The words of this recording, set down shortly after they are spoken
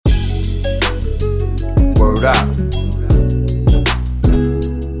Word up.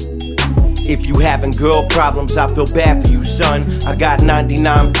 If you having girl problems, I feel bad for you, son. I got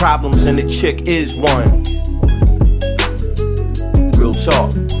 99 problems and a chick is one. Real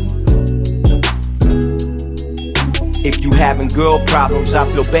talk. If you having girl problems, I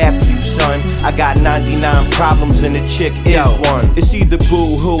feel bad for you, son. I got 99 problems and a chick is one. It's either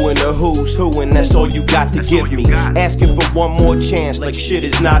boo-hoo and a who's who, and that's all you got to give me. Asking for one more chance like shit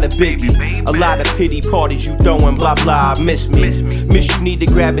is not a biggie. A lot of pity parties you throwing, blah blah, miss me. Miss you need to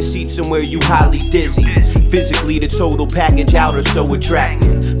grab a seat somewhere you highly dizzy. Physically the total package outer so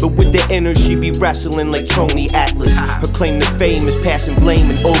attractive, but with the inner she be wrestling like Tony Atlas. Her claim to fame is passing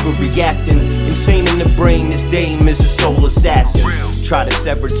blame and overreacting. Insane in the brain, this dame is a soul assassin. Try to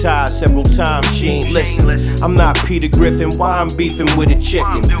sever ties several times, she ain't listen. I'm not Peter Griffin, why I'm beefing with a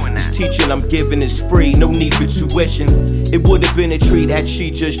chicken? This teaching I'm giving is free, no need for tuition. It would've been a treat had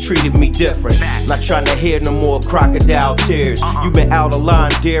she just treated me different. Not trying to hear no more crocodile tears. You been out of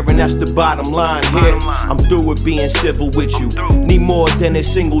line, dear, and that's the bottom line here. I'm through with being civil with you. Need more than a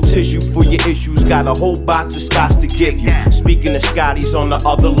single tissue for your issues. Got a whole box of scotch to give you. Speaking of Scotty's on the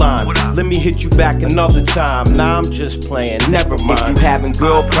other line, let me hit you back another time. Nah, I'm just playing, never mind. If you having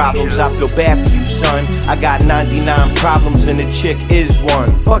girl problems, I feel bad for you, son. I got 99 problems and a chick is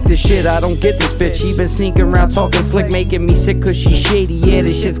one. Fuck this shit, I don't get this bitch. She been sneaking around talking slick, making me sick cause she shady. Yeah,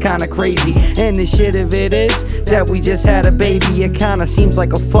 this shit's kinda crazy. And the shit of it is that we just had a baby. It kinda seems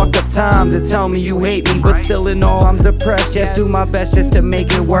like a fucked up time to tell me you hate me, but still in all I'm depressed. Just do my best just to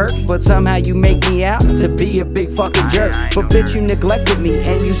make it work, but somehow you make me out to be a big fucking jerk. But bitch, you neglected me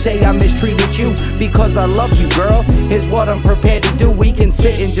and you say I mistreated you because I love you, girl. Here's what I'm prepared to do. We can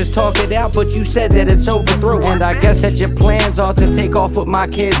sit and just talk it out, but you said that it's over through. And I guess that your plans are to take off with my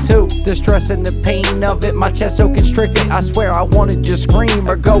kid too. The stress and the pain of it, my chest so constricted. I swear I wanna just scream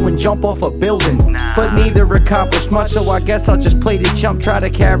or go and jump off a building, but neither accomplished much, so I guess I'll just play the chump. Try to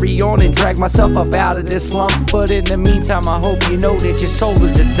carry on and drag myself up out of this slump. But in the meantime, I hope you know that your soul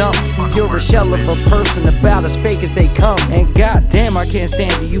is a dump. You're a shell of a person about as fake as they come. And goddamn, I can't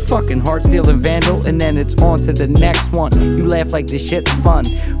stand you, you fucking heart-stealing vandal. And then it's on to the next one. You laugh like this shit's fun.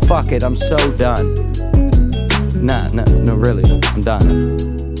 Fuck it, I'm so done. Nah, really, I'm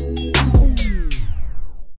done.